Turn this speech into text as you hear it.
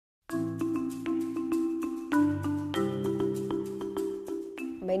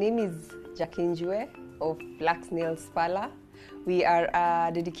My name is Jakinjue of Luxe Nails Parlour. We are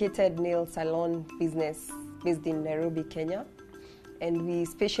a dedicated nail salon business based in Nairobi, Kenya. And we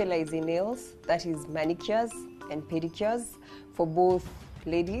specialize in nails, that is manicures and pedicures for both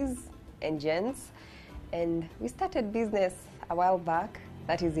ladies and gents. And we started business a while back,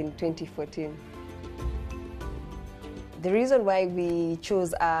 that is in 2014. The reason why we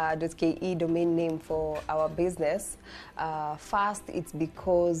chose a .ke domain name for our business, first it's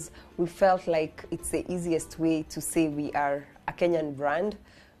because we felt like it's the easiest way to say we are a Kenyan brand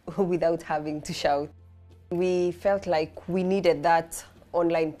without having to shout. We felt like we needed that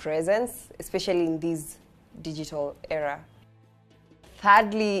online presence, especially in this digital era.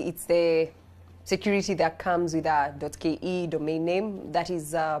 Thirdly, it's the security that comes with a .ke domain name, that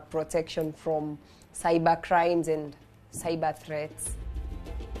is protection from cyber crimes and cyber threats.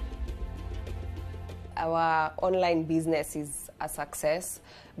 Our online business is a success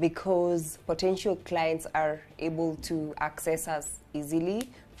because potential clients are able to access us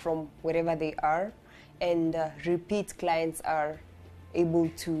easily from wherever they are, and repeat clients are able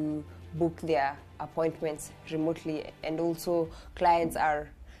to book their appointments remotely, and also clients are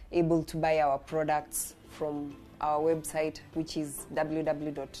able to buy our products from our website, which is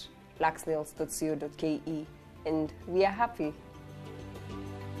www.luxnails.co.ke. And we are happy.